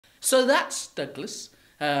So that's Douglas.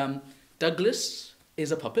 Douglas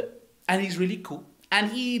is a puppet, and he's really cool.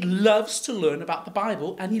 And he loves to learn about the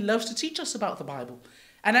Bible, and he loves to teach us about the Bible.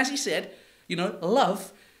 And as he said, you know,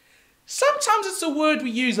 love, sometimes it's a word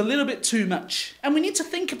we use a little bit too much. And we need to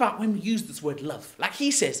think about when we use this word love. Like he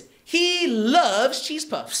says, he loves cheese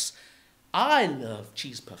puffs. I love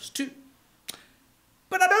cheese puffs too.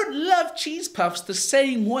 But I don't love cheese puffs the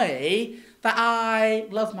same way that I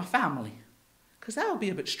love my family, because that would be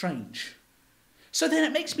a bit strange. So then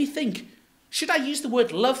it makes me think, should I use the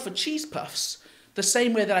word love for cheese puffs the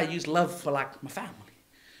same way that I use love for, like, my family?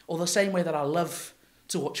 Or the same way that I love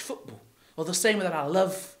to watch football? Or the same way that I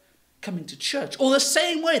love coming to church? Or the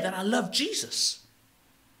same way that I love Jesus?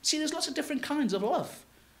 See, there's lots of different kinds of love.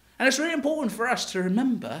 And it's really important for us to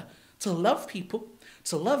remember to love people,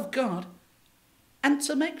 to love God, and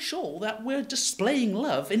to make sure that we're displaying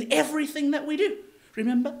love in everything that we do.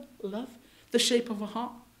 Remember, love, the shape of a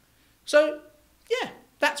heart. So, yeah,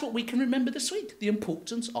 that's what we can remember this week, the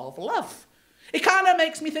importance of love. It kind of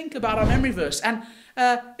makes me think about our memory verse, and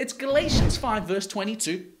it's Galatians 5, verse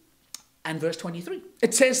 22 and verse 23.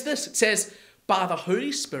 It says this, it says, but the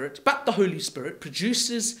Holy Spirit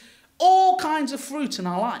produces all kinds of fruit in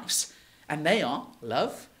our lives, and they are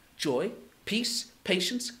love, joy, peace,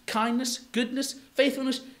 patience, kindness, goodness,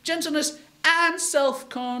 faithfulness, gentleness, and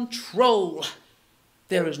self-control.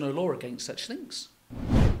 There is no law against such things.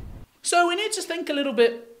 So we need to think a little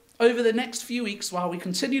bit over the next few weeks while we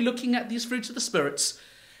continue looking at these fruits of the spirits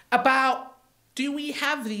about, do we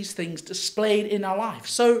have these things displayed in our life?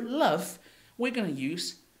 So love, we're going to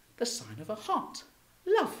use the sign of a heart.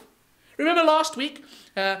 Love. Remember last week,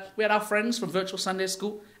 we had our friends from Virtual Sunday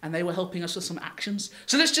School, and they were helping us with some actions.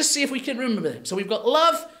 So let's just see if we can remember them. So we've got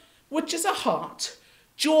love, which is a heart.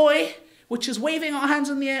 Joy, which is waving our hands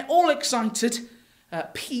in the air, all excited.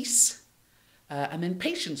 Peace. And then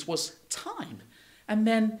patience was time. And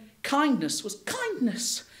then kindness was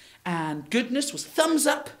kindness. And goodness was thumbs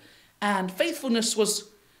up. And faithfulness was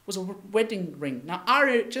a wedding ring. Now,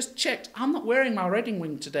 I just checked. I'm not wearing my wedding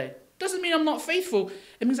ring today. Doesn't mean I'm not faithful.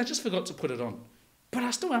 It means I just forgot to put it on. But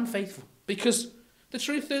I still am faithful. Because the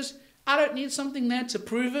truth is, I don't need something there to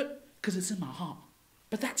prove it, because it's in my heart.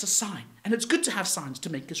 But that's a sign. And it's good to have signs to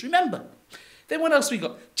make us remember. Then what else we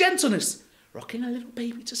got? Gentleness. Rocking a little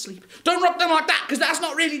baby to sleep. Don't rock them like that, because that's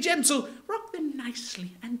not really gentle. Rock them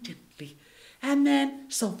nicely and gently. And then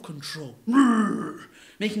self-control.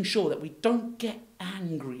 Making sure that we don't get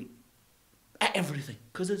angry at everything,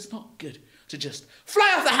 because it's not good to just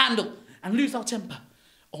fly off the handle and lose our temper,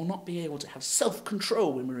 or not be able to have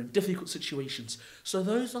self-control when we're in difficult situations. So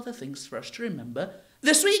those are the things for us to remember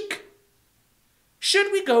this week.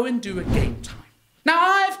 Should we go and do a game time? Now,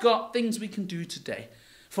 I've got things we can do today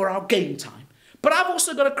for our game time, but I've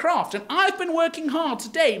also got a craft, and I've been working hard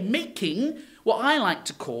today making what I like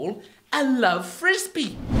to call a love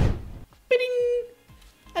frisbee. Bing!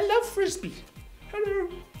 A love frisbee. Hello.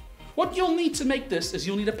 What you'll need to make this is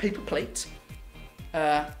you'll need a paper plate,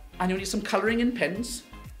 and you'll need some colouring and pens,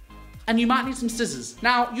 and you might need some scissors.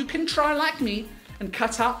 Now, you can try like me and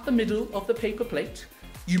cut out the middle of the paper plate.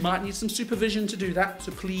 You might need some supervision to do that,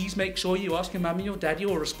 so please make sure you ask your mummy or daddy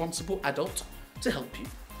or a responsible adult to help you.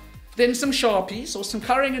 Then some Sharpies or some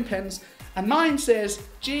colouring and pens, and mine says,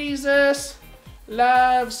 Jesus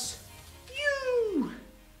loves you.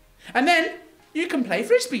 And then you can play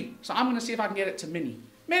frisbee. So I'm going to see if I can get it to Minnie.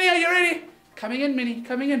 Minnie, are you ready? Coming in, Minnie,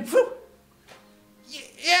 coming in. Woo!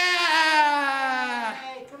 Yeah!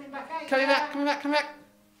 Hey, coming back. Coming back, coming back, coming back.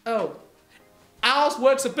 Oh. Ours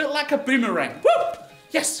works a bit like a boomerang. Woo!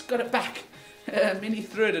 Yes, got it back. Minnie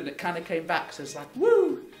threw it and it kind of came back. So it's like,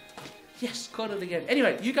 woo! Yes, got it again.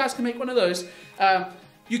 Anyway, you guys can make one of those.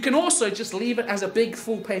 You can also just leave it as a big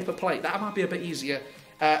full paper plate. That might be a bit easier.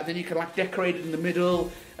 Then you can like decorate it in the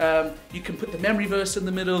middle. You can put the memory verse in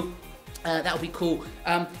the middle. That would be cool.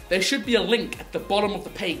 There should be a link at the bottom of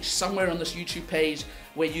the page, somewhere on this YouTube page,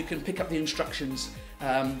 where you can pick up the instructions.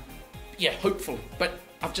 Yeah, hopefully. But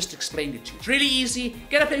I've just explained it to you. It's really easy.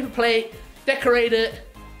 Get a paper plate, decorate it.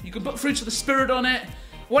 You can put fruits of the spirit on it.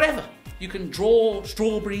 Whatever. You can draw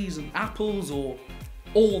strawberries and apples, or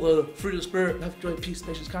all the fruit of the spirit: love, joy, peace,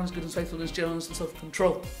 patience, kindness, goodness, faithfulness, gentleness, and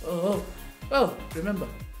self-control. Oh, remember.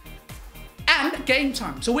 And game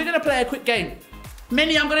time. So we're going to play a quick game.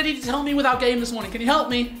 Minnie, I'm going to need you to help me with our game this morning. Can you help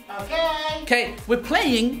me? Okay. Okay, we're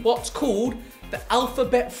playing what's called the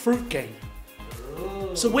alphabet fruit game.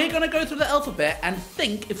 Ooh. So we're going to go through the alphabet and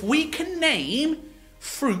think if we can name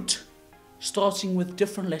fruit starting with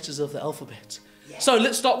different letters of the alphabet. Yes. So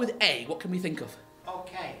let's start with A. What can we think of?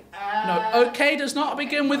 Okay. No, okay does not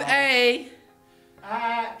begin with A.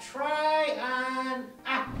 Try an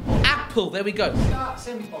apple. apple. There we go. Start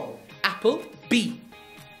simple. Apple. B.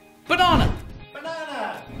 Banana.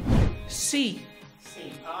 Banana. C.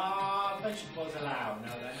 C. Are vegetables allowed? No,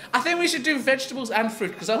 then. I think we should do vegetables and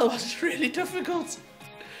fruit because otherwise it's really difficult.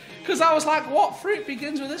 Because I was like, what fruit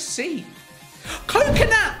begins with a C?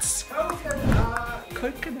 Coconuts. Coconut.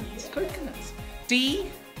 Coconuts. Coconuts.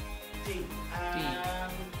 D. D. D.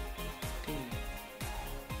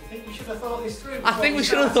 You think we should have thought this through? I think we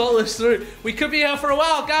should have thought this through. We could be here for a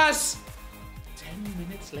while, guys. 10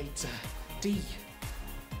 minutes later. D.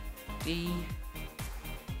 D.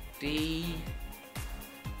 D.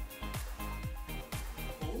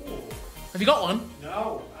 Oh. Have you got one?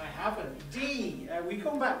 No, I haven't. D. We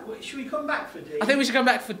come back. Should we come back for D? I think we should come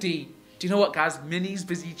back for D. Do you know what, guys? Minnie's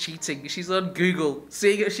busy cheating. She's on Google,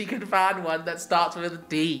 seeing if she can find one that starts with a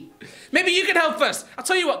D. Maybe you can help us. I'll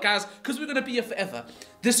tell you what, guys, because we're going to be here forever.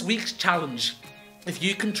 This week's challenge, if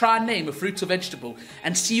you can try and name a fruit or vegetable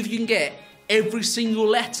and see if you can get every single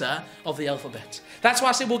letter of the alphabet. That's why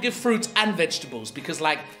I said we'll give fruit and vegetables, because,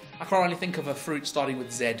 like, I can't really think of a fruit starting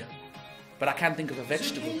with Z. But I can think of a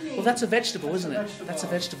vegetable. Zucchini. Well, that's a vegetable, That's isn't a it? vegetable. That's a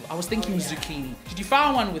vegetable. I was thinking Oh, yeah. zucchini. Did you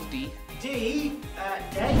find one with D? D.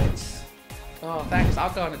 Dates. Oh, thanks.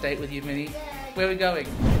 I'll go on a date with you, Minnie. Yay. Where are we going?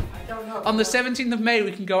 I don't know. On the 17th of May,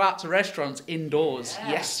 we can go out to restaurants indoors.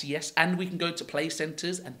 Yeah. Yes, yes. And we can go to play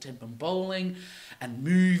centres and temple bowling and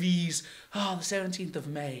movies. Oh, the 17th of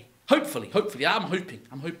May. Hopefully. I'm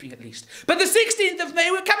hoping at least. But the 16th of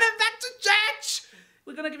May, we're coming back to church.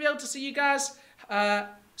 We're going to be able to see you guys.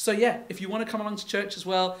 So yeah, if you want to come along to church as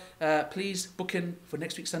well, please book in for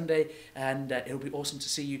next week Sunday, and it'll be awesome to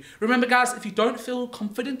see you. Remember, guys, if you don't feel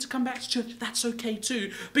confident to come back to church, that's okay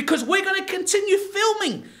too, because we're going to continue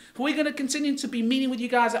filming. We're going to continue to be meeting with you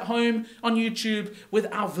guys at home on YouTube with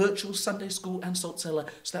our virtual Sunday school and Salt Cellar,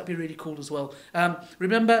 so that'll be really cool as well.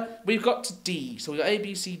 Remember, we've got to D, so we've got A,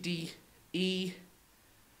 B, C, D, E,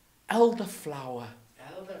 elderflower.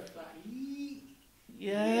 Elderflower.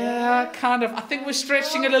 Yeah, kind of. I think we're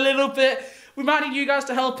stretching it a little bit. We might need you guys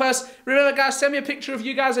to help us. Remember, guys, send me a picture of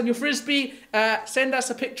you guys and your frisbee. Send us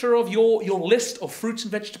a picture of your list of fruits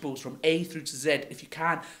and vegetables from A through to Z if you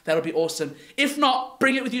can. That'll be awesome. If not,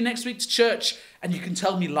 bring it with you next week to church and you can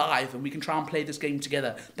tell me live and we can try and play this game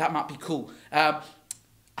together. That might be cool. I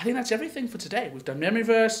think that's everything for today. We've done memory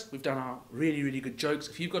verse. We've done our really, really good jokes.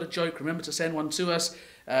 If you've got a joke, remember to send one to us.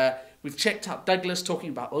 We've checked out Douglas talking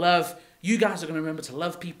about love. You guys are going to remember to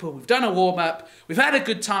love people. We've done a warm-up. We've had a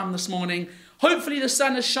good time this morning. Hopefully the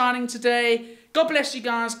sun is shining today. God bless you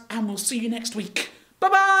guys, and we'll see you next week.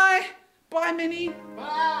 Bye-bye. Bye, Minnie.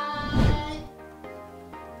 Bye.